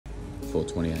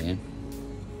4:20 a.m.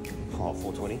 Oh,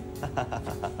 4:20.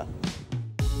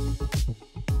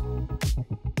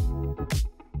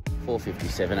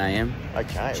 4:57 a.m.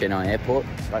 Okay. Chennai Airport.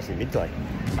 Basically midday.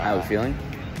 How are we feeling?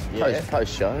 Yeah.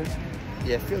 Post show.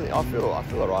 Yeah, I feel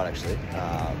alright actually.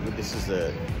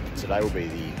 Today will be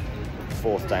the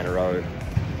 4th day in a row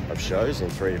of shows in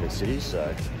 3 different cities, so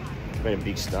it's been a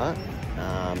big start.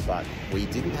 But we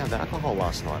didn't have alcohol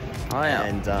last night. Oh yeah.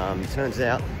 And turns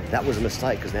out that was a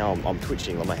mistake because now I'm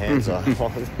twitching, like my hands are.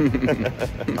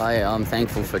 I'm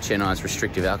thankful for Chennai's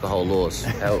restrictive alcohol laws.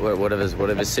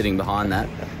 Whatever's sitting behind that.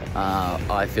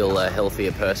 I feel a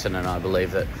healthier person, and I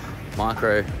believe that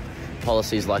micro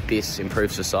policies like this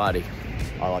improve society.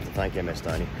 I like to thank MS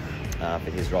Stoney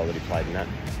for his role that he played in that.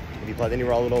 Have you played any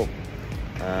role at all?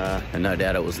 And no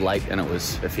doubt it was late and it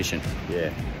was efficient.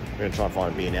 Yeah. We're going to try and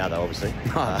find a beer now, though, obviously.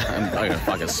 I'm going to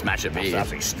fucking smash a beer. I'm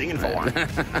absolutely stinging for one.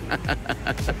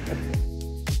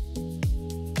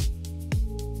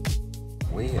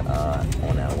 We are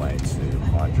on our way to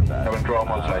Hyderabad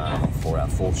for our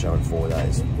 4th show in 4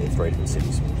 days in 3 different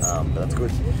cities. But that's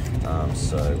good.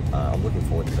 So I'm looking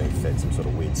forward to being fed some sort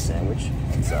of weird sandwich.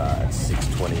 It's at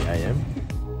 6:20 a.m.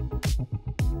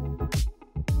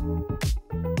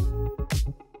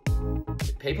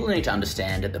 People need to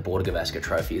understand that the Border Gavaskar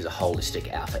Trophy is a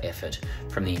holistic alpha effort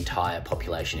from the entire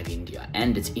population of India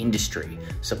and its industry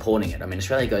supporting it. I mean,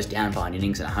 Australia goes down by an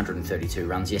innings and 132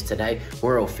 runs yesterday.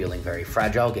 We're all feeling very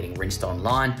fragile, getting rinsed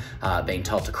online, being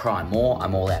told to cry more.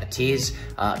 I'm all out of tears.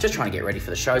 Just trying to get ready for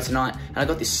the show tonight. And I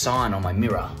got this sign on my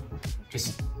mirror.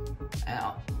 Just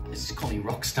call me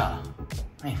Rockstar.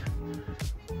 Man,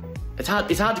 it's hard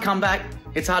to come back.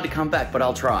 It's hard to come back, but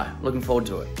I'll try. Looking forward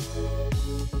to it.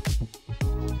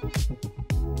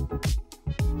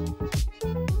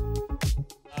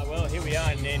 We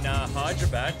are in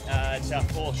Hyderabad. It's our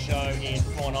 4th show in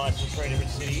 4 nights in 3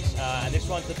 different cities, and this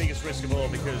one's the biggest risk of all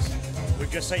because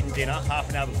we've just eaten dinner half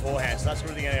an hour beforehand, so that's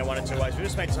really going to go one of 2 ways. We've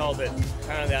just been told that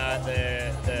apparently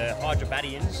the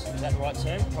Hyderabadians, is that the right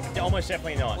term? Probably, almost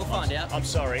definitely not. We'll find out. I'm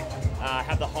sorry,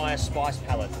 have the highest spice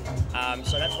palette,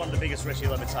 so that's one of the biggest risks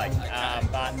you'll ever take.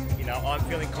 But you know, I'm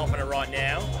feeling confident right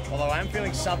now, although I am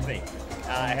feeling something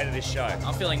ahead of this show.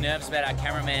 I'm feeling nervous about our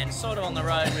cameraman, sort of on the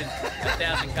road with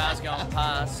 1,000 cars going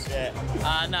past. Yeah.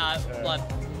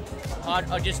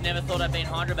 I just never thought I'd be in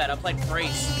Hyderabad. I played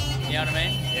Freeze, you know what I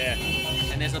mean? Yeah.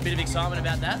 And there's a bit of excitement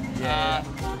about that. Yeah.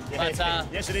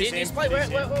 Yes, it is. This place, we're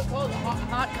called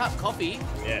Heart Cup Coffee,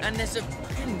 and there's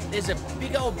a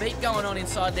big old beat going on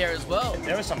inside there as well.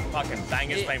 There are some fucking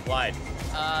bangers being played.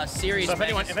 Serious. So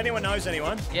if anyone knows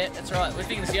anyone, yeah, that's right. We're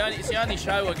thinking it's the only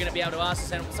show we're going to be able to ask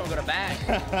if someone got a bag.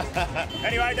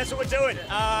 Anyway, that's what we're doing.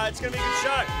 It's going to be a good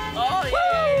show. Oh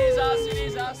yeah, it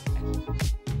is us.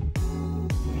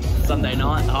 Sunday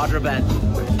night, Hyderabad.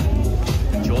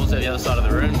 Jaws at the other side of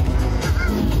the room.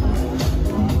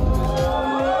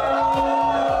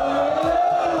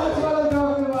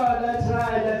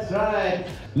 That's right.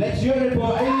 Let's hear it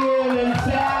for Ian and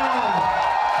Sam.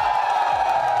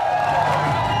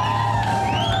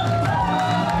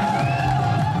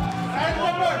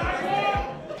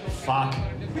 Fuck.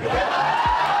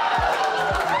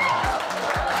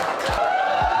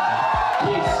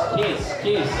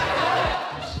 Kiss.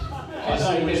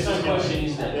 Sorry, there's no question,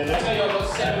 is there?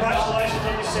 Congratulations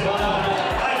on your setup.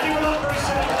 Hey, give it up for a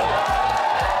second.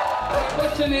 The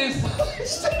question is,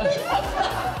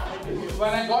 when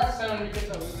I got 7 wickets,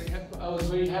 I was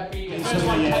very happy. And first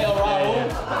one,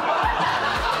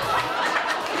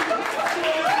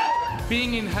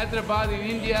 being in Hyderabad in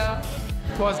India,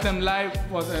 to watch them live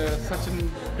was such a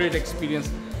great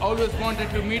experience. Always wanted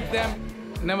to meet them.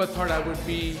 Never thought I would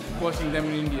be watching them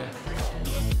in India.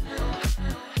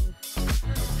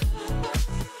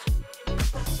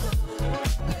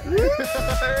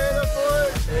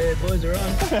 Hey, boys are on.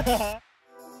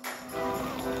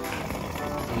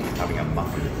 Having a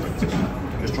muffin and breakfast.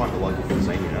 Just trying the local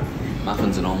cuisine, you know.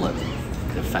 Muffins and omelette,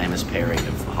 the famous pairing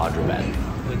of Hyderabad.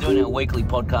 We're doing our weekly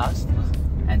podcast,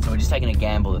 and so we're just taking a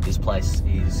gamble that this place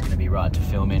is going to be right to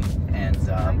film in and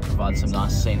provide some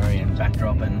nice scenery and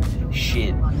backdrop and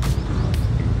shit.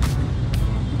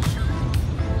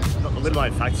 A little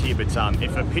known fact here, but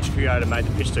if a pitch creator made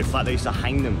the pitch too flat, they used to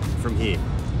hang them from here.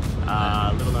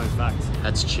 Little known fact.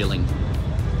 That's chilling.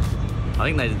 I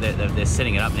think they're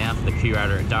setting it up now for the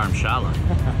curator at Dharamshala.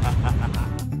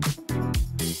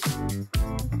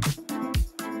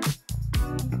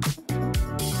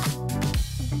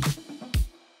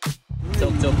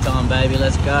 Tuk time, baby,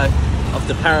 let's go. Off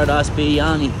to Paradise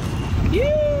Biryani. Yoo!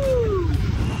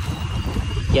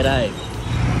 G'day.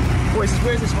 Boys,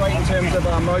 where's this rate in terms of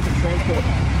modes of transport?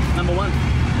 Number 1.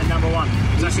 And number 1.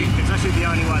 It's actually the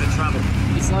only way to travel.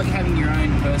 It's like having your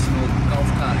own personal golf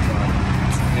cart drive.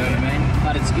 You know what I mean?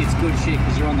 But it's good shit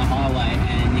because you're on the highway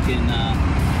and you can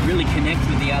really connect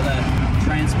with the other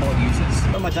transport users.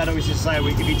 What my dad always used to say,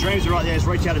 if your dreams are right there, just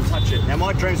reach out and touch it. Now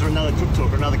my dreams are another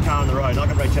tuk-tuk or another car on the road. I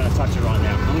can reach out and touch it right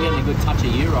now. I'm getting a good touch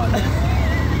of you right now.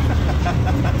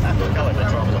 The colour that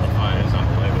drivers on the phone is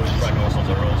unbelievable. It's breaking all sorts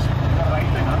of rules.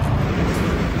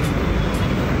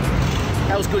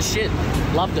 That was good shit.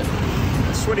 Loved it.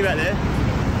 It's sweaty back there.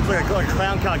 It's like a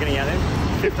clown car getting out there.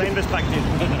 15 of us packed in.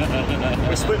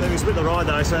 We split the ride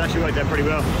though, so it actually worked out pretty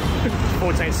well.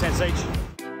 14 cents each.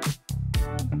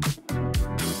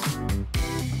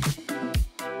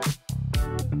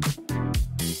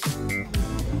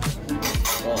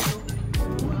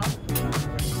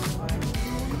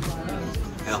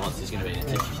 How hot is this going to be?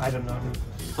 I don't know.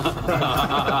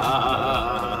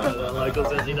 The local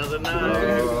says he doesn't know.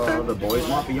 Oh, the boys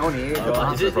might be on here.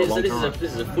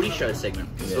 This is a footy show segment.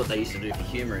 This is what they used to do for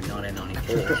humour in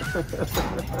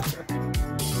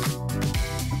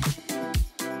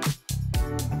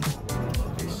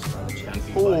 1994.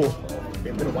 Oh, a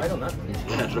bit of weight on that.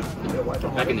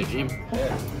 Back in the gym.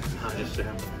 Yeah.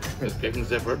 Just kicking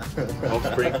separate.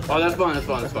 Offspring. Oh, that's fine.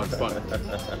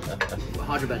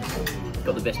 Hyderabad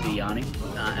got the best biryani,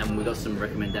 and we got some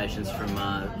recommendations from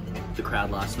the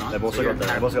crowd last night. They've also got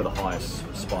the highest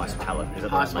spice palette. Is that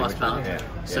highest spice palette. Yeah.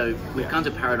 So we've come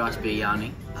to Paradise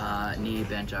Biryani near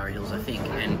Banjara Hills, I think,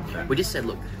 and we just said,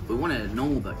 look, we want a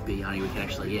normal biryani we can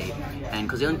actually eat, and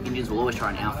because the Indians will always try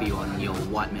and alpha you on your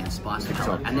white man's spice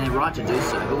palette, and they're right to do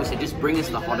so. But we said, just bring us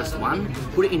the hottest one,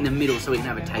 put it in the middle so we can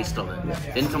have a taste of it. Yeah.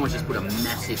 Then someone's just put a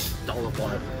massive dollop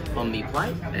on it on me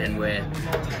plate, and we're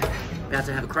about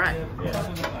to have a crack.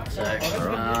 Yeah. So,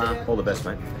 all the best,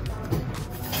 mate.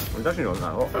 It's actually not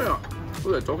that hot.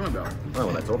 what are they talking about? I don't know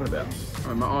what they're talking about.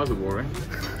 Oh, my eyes are watering.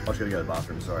 I was going to go to the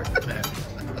bathroom, sorry.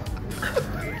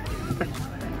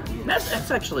 That's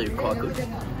actually quite good.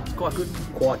 It's quite good.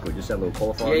 Quite good, just had a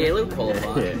little qualifier. Yeah, a little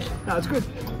qualifier. Yeah. No, it's good.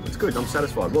 It's good. I'm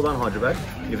satisfied. Well done, Hyderabad.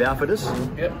 You've outfitted us,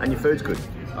 and your food's good.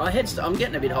 I'm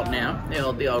getting a bit hot now.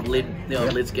 The old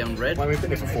lid's going red. Well, we've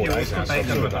been here for 4 days now, so I've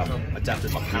sort of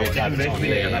adapted my palate over time.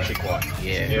 Yeah, I'm actually quite.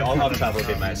 Yeah, I've travelled a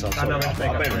bit, mate, so I've been around.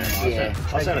 Yeah.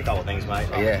 I've seen a couple of things, mate.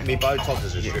 Yeah. Me Botox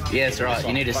is a strip. Yeah, that's right.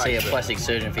 You need to see a plastic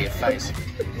surgeon for your face.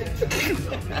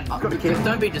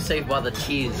 Don't be deceived by the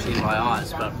tears in my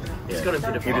eyes, but it's got a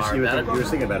bit of fire about it. You were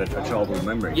thinking about a childhood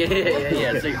memory.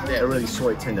 Yeah. A really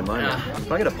sweet, tender moment.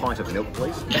 Can I get a pint of milk,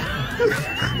 please?